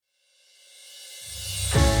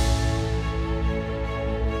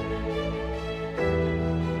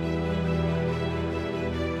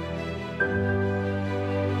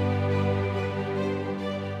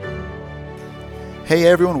Hey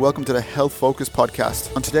everyone, welcome to the Health Focus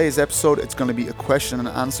podcast. On today's episode, it's going to be a question and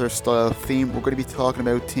answer style theme. We're going to be talking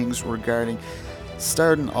about things regarding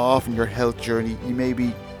starting off in your health journey. You may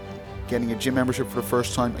be getting a gym membership for the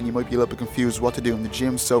first time and you might be a little bit confused what to do in the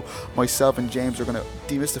gym. So myself and James are going to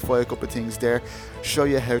demystify a couple of things there, show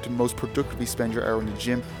you how to most productively spend your hour in the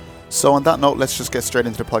gym. So on that note, let's just get straight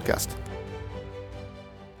into the podcast.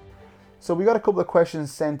 So we got a couple of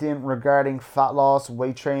questions sent in regarding fat loss,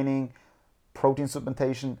 weight training, protein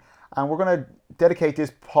supplementation, and we're going to dedicate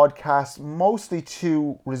this podcast mostly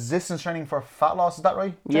to resistance training for fat loss. Is that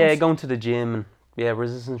right, James? Yeah, going to the gym and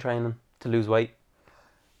resistance training to lose weight.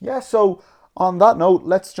 Yeah, so on that note,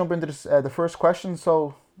 let's jump into this, the first question.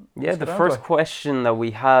 So the first question that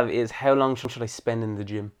we have is, how long should I spend in the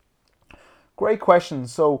gym? Great question.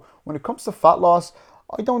 So when it comes to fat loss,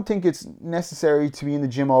 I don't think it's necessary to be in the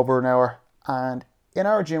gym over an hour. And in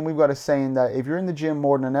our gym, we've got a saying that if you're in the gym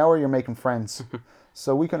more than an hour, you're making friends.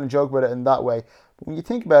 So we kind of joke about it in that way. But when you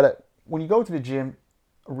think about it, when you go to the gym,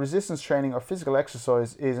 resistance training or physical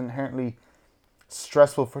exercise is inherently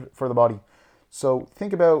stressful for the body. So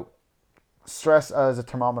think about stress as a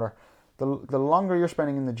thermometer. The longer you're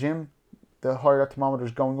spending in the gym, the higher that thermometer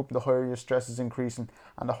is going up, the higher your stress is increasing.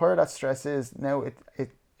 And the higher that stress is, now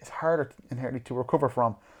it's harder inherently to recover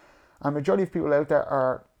from. And majority of people out there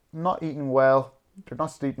are not eating well, they're not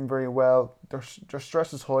sleeping very well, their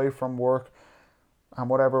stress is high from work and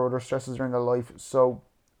whatever other stresses are in their life. So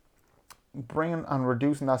bringing and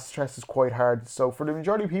reducing that stress is quite hard. So for the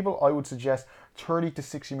majority of people, I would suggest 30 to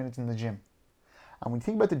 60 minutes in the gym. And when you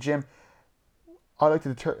think about the gym, I like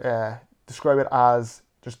to describe it as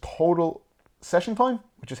there's total session time,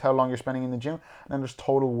 which is how long you're spending in the gym, and then there's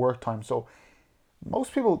total work time. So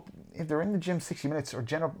most people, if they're in the gym 60 minutes, or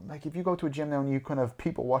like if you go to a gym now and you kind of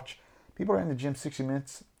people watch, people are in the gym 60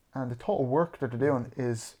 minutes and the total work that they're doing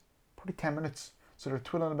is probably 10 minutes. So they're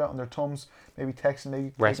twiddling about on their thumbs, maybe texting,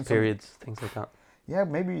 maybe rest periods, things like that. Yeah,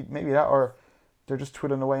 maybe that, or they're just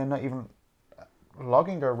twiddling away and not even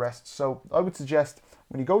logging their rest. So I would suggest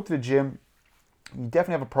when you go to the gym, you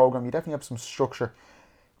definitely have a program, you definitely have some structure.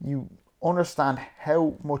 You understand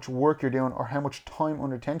how much work you're doing or how much time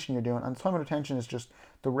under tension you're doing. And time under tension is just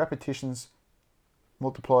the repetitions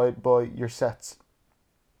multiplied by your sets.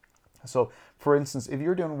 So for instance, if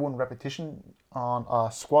you're doing one repetition on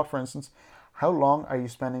a squat, for instance, how long are you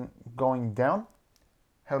spending going down?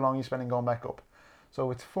 How long are you spending going back up? So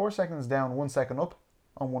it's 4 seconds down, 1 second up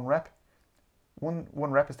on one rep. One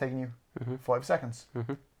rep is taking you 5 seconds.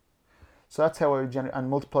 So that's how I would and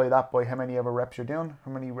multiply that by how many ever reps you're doing,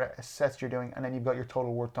 how many sets you're doing, and then you've got your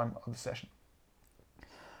total work time of the session.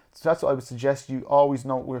 So that's what I would suggest. You always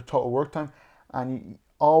know your total work time, and you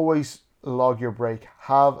always log your break.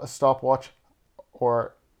 Have a stopwatch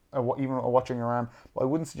or even a watch on your arm. But I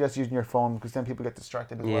wouldn't suggest using your phone because then people get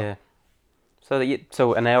distracted as well. Yeah.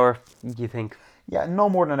 So an hour, you think? Yeah, no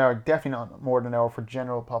more than an hour. Definitely not more than an hour for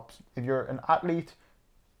general pops. If you're an athlete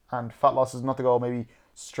and fat loss is not the goal, maybe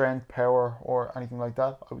strength, power, or anything like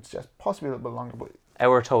that, I would suggest possibly a little bit longer. But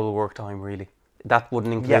our total work time, really. That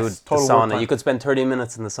wouldn't include the sauna. You could spend 30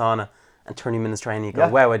 minutes in the sauna and 30 minutes training. You go,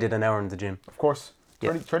 wow, I did an hour in the gym. Of course.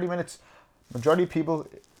 30 minutes. Majority of people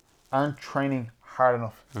aren't training hard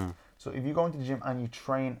enough. So if you go into the gym and you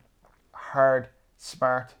train hard,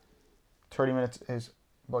 smart, 30 minutes is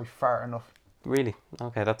by far enough. Really?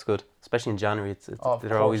 Okay, that's good. Especially in January,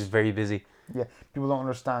 they're always very busy. Yeah, people don't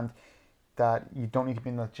understand that you don't need to be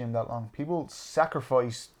in that gym that long. People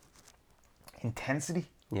sacrifice intensity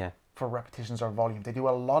for repetitions or volume. They do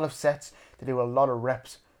a lot of sets, they do a lot of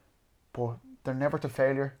reps, but they're never to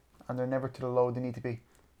failure and they're never to the load they need to be.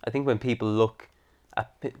 I think when people look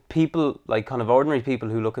at people, like kind of ordinary people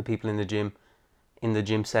who look at people in the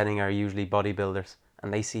gym setting are usually bodybuilders,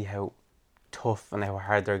 and they see how tough and how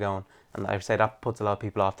hard they're going. And I say that puts a lot of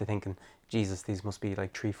people off to thinking, Jesus, these must be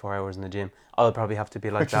like 3-4 hours in the gym. I'll probably have to be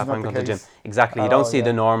like that when I'm going to the gym. Exactly. You don't see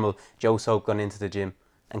the normal Joe Soap going into the gym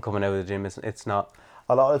and coming out of the gym. It's not.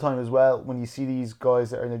 A lot of the time as well, when you see these guys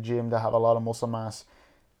that are in the gym that have a lot of muscle mass,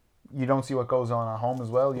 you don't see what goes on at home as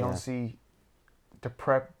well. You don't see the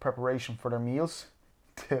preparation for their meals,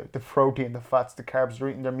 the protein, the fats, the carbs they're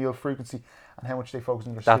eating, their meal frequency, and how much they focus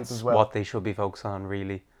on their sleep as well. That's what they should be focused on,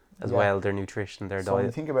 really. As well, their nutrition, their diet. So when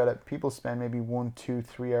you think about it, people spend maybe 1, 2,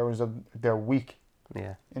 3 hours of their week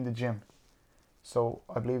in the gym. So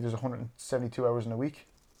I believe there's 172 hours in a week,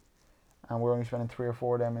 and we're only spending 3 or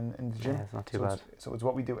 4 of them in the gym. Yeah, it's not too bad. So it's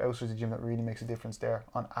what we do outside the gym that really makes a difference there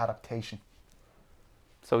on adaptation.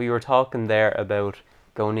 So you were talking there about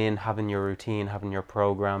going in, having your routine, having your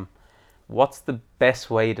program. What's the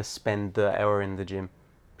best way to spend the hour in the gym?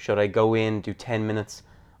 Should I go in, do 10 minutes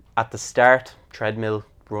at the start, treadmill,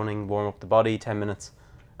 running, warm up the body, 10 minutes,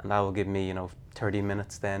 and that will give me, 30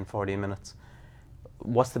 minutes, then 40 minutes.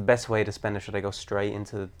 What's the best way to spend it? Should I go straight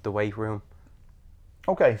into the weight room?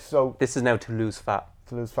 Okay, so This is now to lose fat,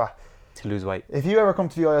 to lose fat. to lose weight. If you ever come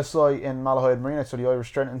to the ISI in Malahide Marina, so the Irish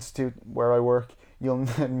Strength Institute where I work, you'll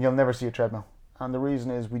never see a treadmill. And the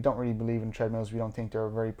reason is we don't really believe in treadmills. We don't think they're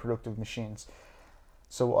very productive machines.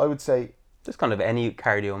 So I would say, Just kind of any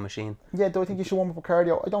cardio machine. yeah, do I think you should warm up with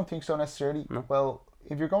cardio? I don't think so necessarily. No. Well,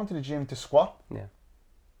 if you're going to the gym to squat, Yeah.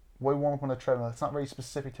 why warm up on a treadmill? It's not very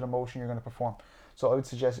specific to the motion you're going to perform. So I would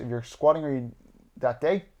suggest if you're squatting that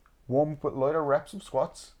day, warm up with lighter reps of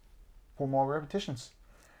squats for more repetitions.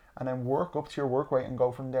 And then work up to your work rate and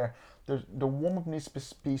go from there. The warm up needs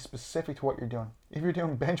to be specific to what you're doing. If you're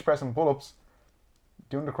doing bench press and pull ups,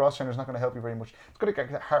 doing the cross trainer is not going to help you very much. It's going to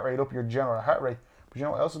get the heart rate up, your general heart rate. But you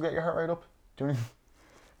know what else will get your heart rate up? Doing,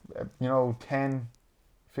 10,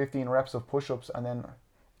 15 reps of push ups and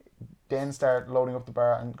then start loading up the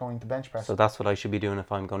bar and going to bench press. So that's what I should be doing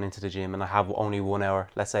if I'm going into the gym and I have only 1 hour.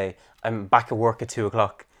 Let's say I'm back at work at 2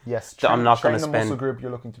 o'clock. Yes, I'm not going to the spend muscle group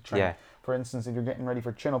you're looking to train. Yeah. For instance, if you're getting ready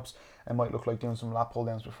for chin-ups, it might look like doing some lat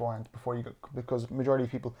pull-downs beforehand, because majority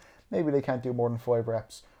of people, maybe they can't do more than 5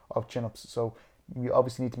 reps of chin-ups. So you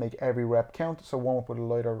obviously need to make every rep count. So warm up with a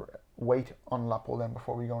lighter weight on lat pull-down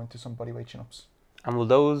before we go into some bodyweight chin-ups. And will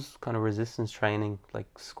those kind of resistance training,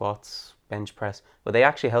 like squats, bench press, will they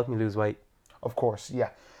actually help me lose weight? Of course, yeah.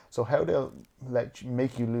 So how they'll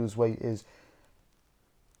make you lose weight is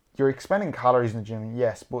you're expending calories in the gym,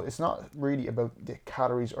 yes, but it's not really about the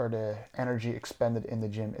calories or the energy expended in the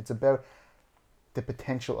gym. It's about the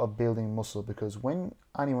potential of building muscle, because when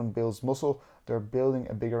anyone builds muscle, they're building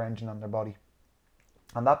a bigger engine on their body.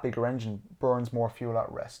 And that bigger engine burns more fuel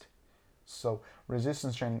at rest. So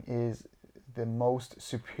resistance training is the most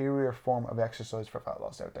superior form of exercise for fat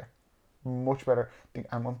loss out there. Much better.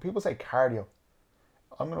 And when people say cardio,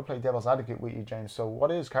 I'm going to play devil's advocate with you, James. So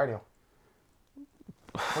what is cardio?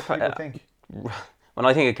 What do people think? When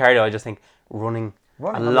I think of cardio, I just think running a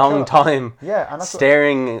on the long trail. time, Yeah, and that's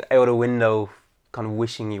staring out a window, kind of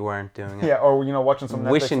wishing you weren't doing it. Yeah, or watching some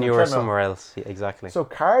Netflix Wishing on you the were treadmill. somewhere else. Yeah, exactly. So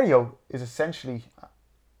cardio is essentially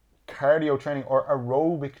cardio training or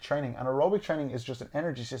aerobic training. And aerobic training is just an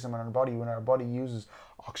energy system in our body when our body uses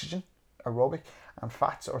oxygen, aerobic, and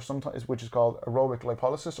fats, or sometimes which is called aerobic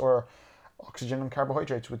lipolysis, or oxygen and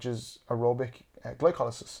carbohydrates, which is aerobic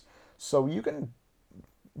glycolysis. So you can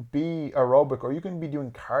be aerobic or you can be doing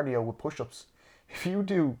cardio with push-ups. If you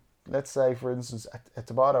do, let's say for instance a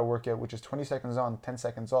Tabata workout, which is 20 seconds on, 10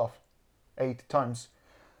 seconds off, 8 times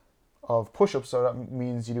of push-ups, so that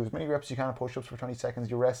means you do as many reps as you can of push-ups for 20 seconds,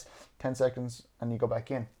 you rest 10 seconds and you go back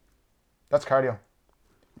in. That's cardio.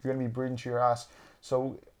 You're going to be breathing through your ass.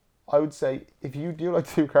 So I would say if you do like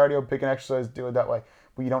to do cardio, pick an exercise, do it that way.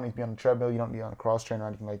 But you don't need to be on a treadmill, you don't need to be on a cross trainer or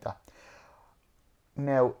anything like that.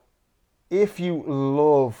 Now, if you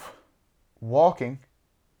love walking,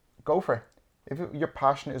 go for it. If your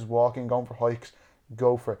passion is walking, going for hikes,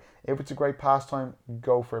 go for it. If it's a great pastime,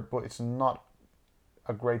 go for it. But it's not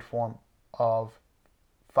a great form of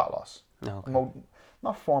fat loss. No, okay.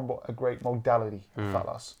 Not form, but a great modality of fat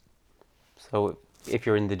loss. So if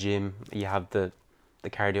you're in the gym, you have the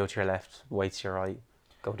cardio to your left, weights to your right,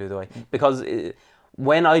 go do the weight. Because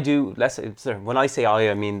when I do, when I say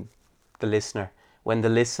I mean the listener. When the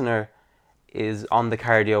listener is on the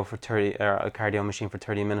cardio for 30, or a cardio machine for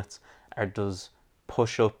 30 minutes, or does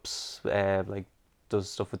push-ups, does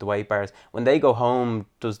stuff with the weight bars, when they go home,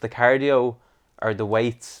 does the cardio or the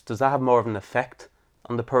weights, does that have more of an effect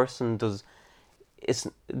on the person? Does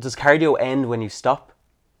cardio end when you stop?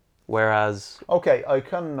 Whereas, okay, I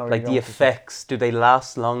kind of know like the effects, do they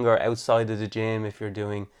last longer outside of the gym if you're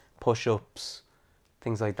doing push-ups,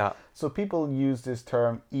 things like that? So people use this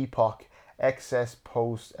term EPOC, excess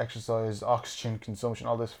post-exercise oxygen consumption,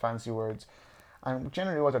 all these fancy words. And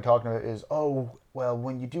generally what they're talking about is, oh, well,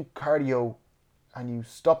 when you do cardio and you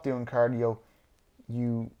stop doing cardio,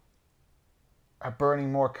 you are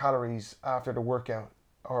burning more calories after the workout.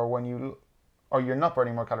 Or you're not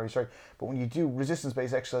burning more calories, sorry. But when you do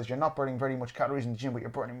resistance-based exercise, you're not burning very much calories in the gym, but you're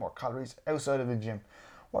burning more calories outside of the gym.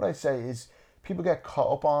 What I'd say is people get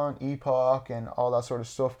caught up on EPOC and all that sort of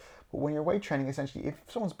stuff. But when you're weight training, essentially, if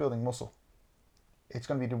someone's building muscle, it's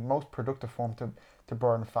going to be the most productive form to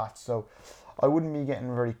burn fat. So I wouldn't be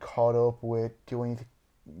getting very caught up with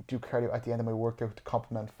do cardio at the end of my workout to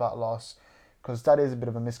complement fat loss, because that is a bit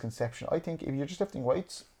of a misconception. I think if you're just lifting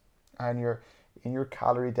weights and you're in your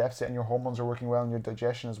calorie deficit and your hormones are working well and your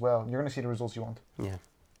digestion as well, you're going to see the results you want. Yeah.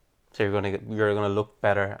 So you're gonna look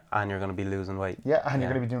better and you're gonna be losing weight. Yeah, and you're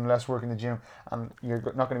going to be doing less work in the gym, and you're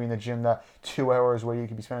not going to be in the gym that 2 hours where you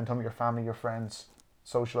could be spending time with your family, your friends,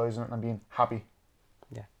 socializing and being happy.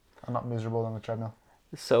 Yeah. And not miserable on the treadmill.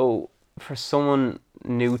 So for someone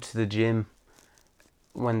new to the gym,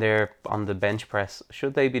 when they're on the bench press,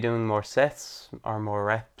 should they be doing more sets or more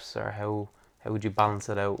reps, or how would you balance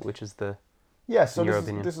it out? Which is the Yeah, so in your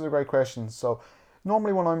opinion? this is a great question. So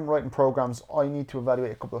normally when I'm writing programs, I need to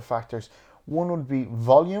evaluate a couple of factors. One would be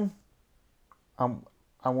volume, and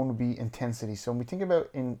one would be intensity. So when we think about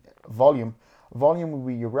in volume would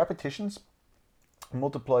be your repetitions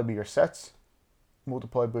multiplied by your sets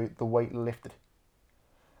multiplied by the weight lifted.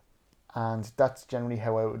 And that's generally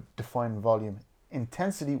how I would define volume.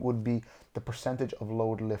 Intensity would be the percentage of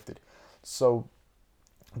load lifted. So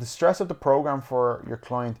the stress of the program for your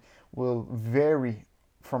client will vary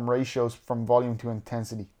from ratios from volume to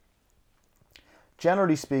intensity.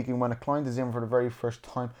 Generally speaking, when a client is in for the very first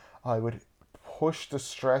time, I would push the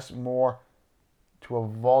stress more to a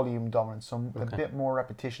volume dominance, so a bit more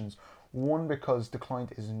repetitions. One, because the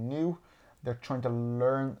client is new, they're trying to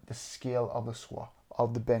learn the skill of the squat,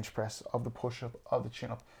 of the bench press, of the push-up, of the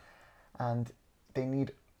chin-up, and they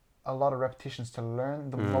need a lot of repetitions to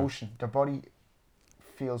learn the motion. Their body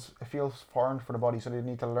feels foreign for the body, so they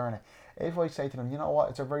need to learn it. If I say to them, you know what,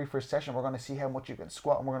 it's our very first session, we're going to see how much you can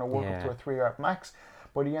squat, and we're going to work up to a 3 rep max.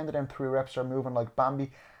 By the end of them 3 reps, they're moving like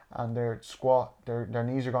Bambi, and their squat, their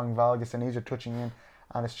knees are going valgus, their knees are touching in,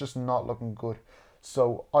 and it's just not looking good.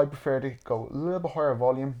 So I prefer to go a little bit higher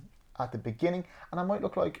volume at the beginning, and I might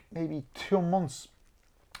look like maybe 2 months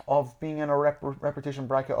of being in a repetition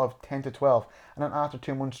bracket of 10 to 12, and then after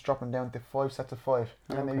 2 months dropping down to 5 sets of 5,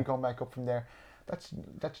 and then maybe going back up from there.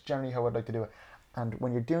 That's generally how I'd like to do it. And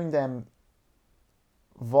when you're doing them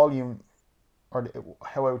volume, or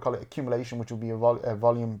how I would call it accumulation, which would be a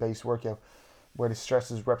volume based workout where the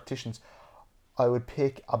stress is repetitions, I would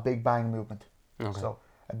pick a big bang movement. So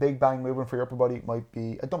a big bang movement for your upper body might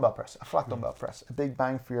be a dumbbell press, a flat dumbbell press. A big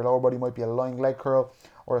bang for your lower body might be a lying leg curl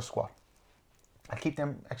or a squat. I keep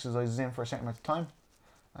them exercises in for a certain amount of time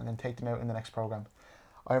and then take them out in the next program.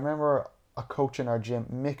 I remember a coach in our gym,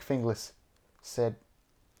 Mick Finglas, said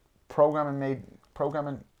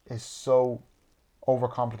programming is so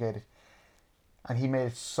overcomplicated, and he made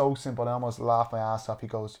it so simple. I almost laughed my ass off. He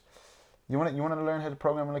goes, you want to learn how to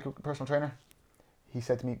program like a personal trainer? He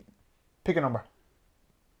said to me, pick a number.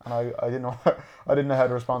 And I didn't know I didn't know how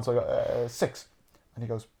to respond, so I got 6. And he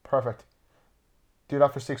goes, perfect, do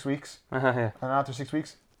that for 6 weeks. Yeah. And after 6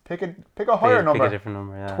 weeks, pick a higher number. Pick a different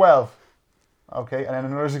number, yeah. 12. Okay, and then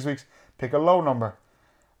another 6 weeks, pick a low number.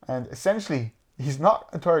 And essentially, he's not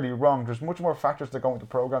entirely wrong. There's much more factors that go into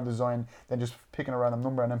program design than just picking a random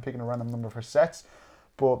number and then picking a random number for sets.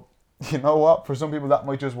 But you know what? For some people, that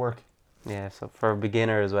might just work. Yeah, so for a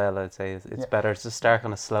beginner as well, I'd say it's better to start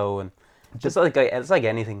kind of slow, and just like it's like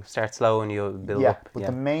anything, start slow and you'll build up. But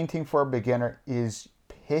the main thing for a beginner is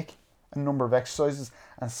pick a number of exercises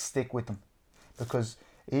and stick with them. Because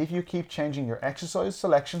if you keep changing your exercise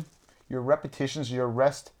selection, your repetitions, your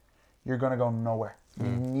rest, you're going to go nowhere. You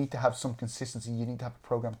need to have some consistency. You need to have a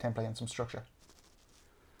program template and some structure.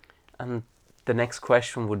 And the next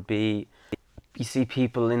question would be, you see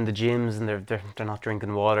people in the gyms and they're not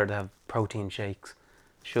drinking water, they have protein shakes.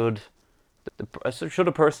 Should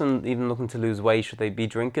a person even looking to lose weight, should they be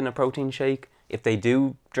drinking a protein shake? If they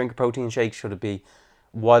do drink a protein shake, should it be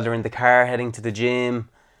while they're in the car heading to the gym,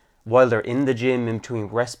 while they're in the gym in between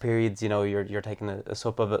rest periods, you're taking a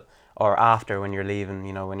sup of it, or after when you're leaving,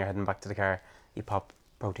 when you're heading back to the car, you pop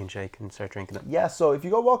protein shake and start drinking it? Yeah, so if you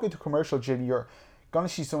go walk into a commercial gym, you're going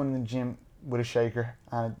to see someone in the gym with a shaker,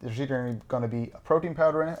 and there's either going to be a protein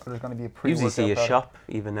powder in it, or there's going to be a pre-workout usually see a powder. shop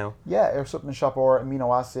even now. Yeah, or supplement shop, or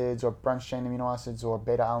amino acids, or branched chain amino acids, or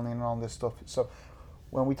beta alanine, and all this stuff. So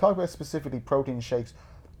when we talk about specifically protein shakes,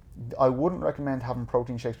 I wouldn't recommend having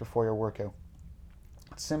protein shakes before your workout,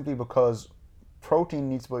 simply because protein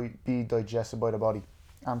needs to be digested by the body,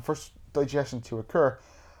 and for digestion to occur,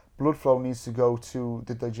 blood flow needs to go to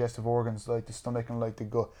the digestive organs like the stomach and like the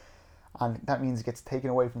gut, and that means it gets taken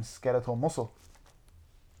away from skeletal muscle.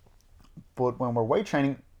 But when we're weight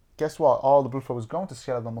training, guess what? All the blood flow is going to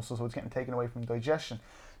skeletal muscle, so it's getting taken away from digestion.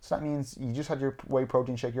 So that means you just had your whey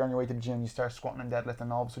protein shake, you're on your way to the gym, you start squatting and deadlifting,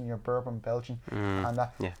 and all of a sudden you're burping, belching, and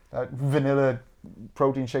that vanilla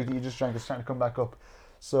protein shake that you just drank is starting to come back up.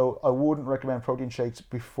 So I wouldn't recommend protein shakes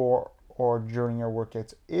before or during your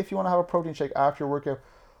workouts. If you want to have a protein shake after your workout,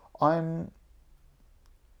 I'm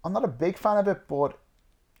not a big fan of it, but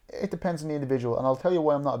it depends on the individual, and I'll tell you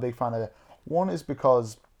why I'm not a big fan of it. One is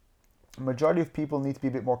because majority of people need to be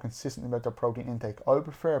a bit more consistent about their protein intake. I would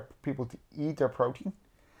prefer people to eat their protein,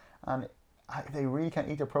 and if they really can't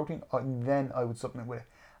eat their protein, then I would supplement with it.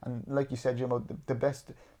 And like you said, Jimbo, the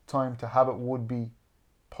best time to have it would be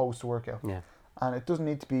post-workout. Yeah. And it doesn't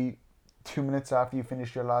need to be 2 minutes after you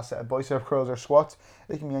finish your last set of bicep curls or squats.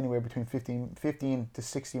 It can be anywhere between 15 to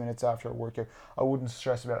 60 minutes after a workout. I wouldn't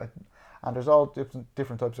stress about it. And there's all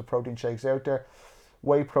different types of protein shakes out there.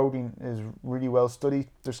 Whey protein is really well studied.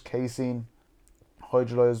 There's casein,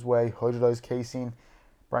 hydrolyzed whey, hydrolyzed casein,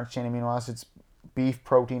 branched chain amino acids, beef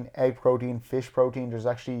protein, egg protein, fish protein. There's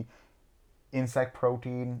actually insect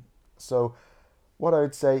protein. So what I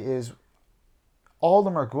would say is all of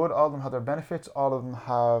them are good, all of them have their benefits, all of them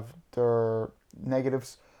have their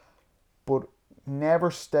negatives, but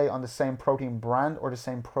never stay on the same protein brand or the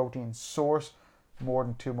same protein source more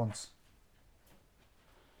than 2 months.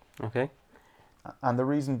 Okay. And the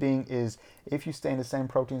reason being is if you stay in the same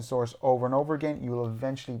protein source over and over again, you will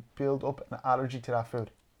eventually build up an allergy to that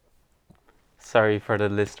food. Sorry for the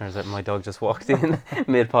listeners that my dog just walked in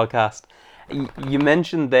mid-podcast. You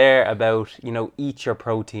mentioned there about, eat your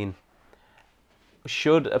protein.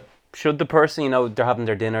 Should the person, they're having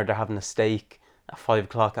their dinner, they're having a steak at 5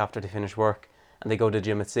 o'clock after they finish work and they go to the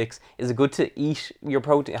gym at 6, is it good to eat your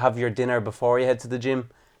protein, have your dinner before you head to the gym?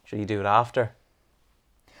 Should you do it after?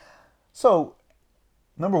 So,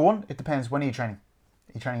 number one, it depends. When are you training?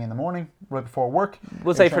 Are you training in the morning, right before work?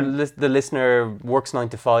 We'll say for the listener works 9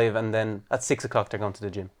 to 5 and then at 6 o'clock they're going to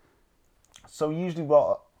the gym. So usually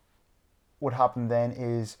what would happen then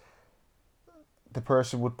is the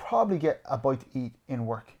person would probably get a bite to eat in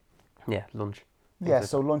work. Yeah, lunch. Yeah,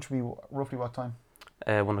 so lunch would be roughly what time?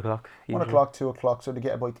 1 o'clock. Usually. 1 o'clock, 2 o'clock, so they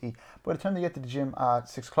get a bite to eat. By the time they get to the gym at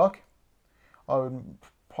 6 o'clock, I would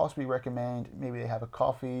possibly recommend maybe they have a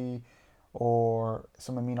coffee or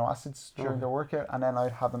some amino acids during their workout, and then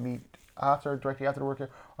I'd have them eat directly after the workout,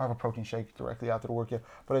 or have a protein shake directly after the workout.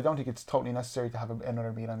 But I don't think it's totally necessary to have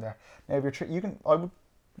another meal in there. Now, if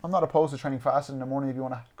I'm not opposed to training fasted in the morning if you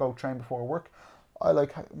want to go train before work. I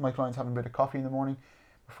like my clients having a bit of coffee in the morning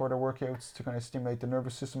before their workouts to kind of stimulate the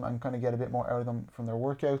nervous system and kind of get a bit more out of them from their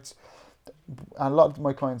workouts. And a lot of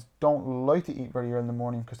my clients don't like to eat very early in the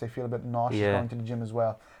morning because they feel a bit nauseous going to the gym as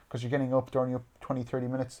well, because you're getting up, during your 20-30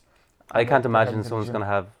 minutes. I can't imagine someone's going to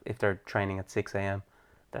have, if they're training at 6 a.m,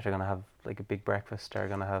 that they're going to have like a big breakfast. They're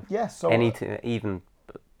going to have even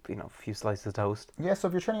a few slices of toast. Yeah, so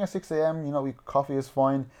if you're training at 6 a.m, coffee is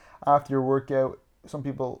fine. After your workout, some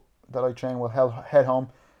people that I train will head home,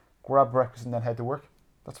 grab breakfast and then head to work.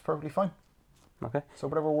 That's perfectly fine. Okay. So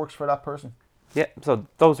whatever works for that person. Yeah, so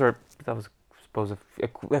that was, I suppose,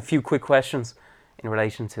 a few quick questions in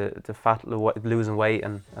relation to fat, losing weight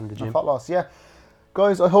and the gym. And fat loss, yeah.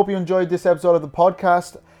 Guys, I hope you enjoyed this episode of the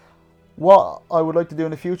podcast. What I would like to do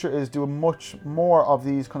in the future is do much more of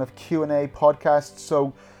these kind of Q&A podcasts.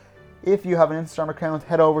 So if you have an Instagram account,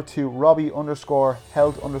 head over to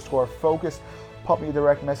Robbie_health_focus. Pop me a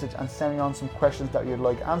direct message and send me on some questions that you'd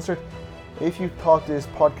like answered. If you thought this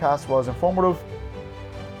podcast was informative,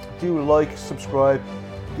 do like, subscribe,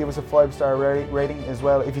 give us a 5-star rating as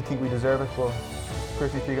well if you think we deserve it. But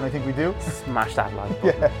personally speaking, I think we do. Smash that like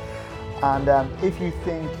button. Yeah. And if you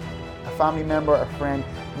think a family member or friend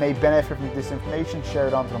may benefit from this information, share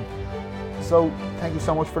it on to them. So thank you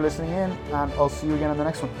so much for listening in, and I'll see you again on the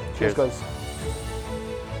next one. Cheers guys.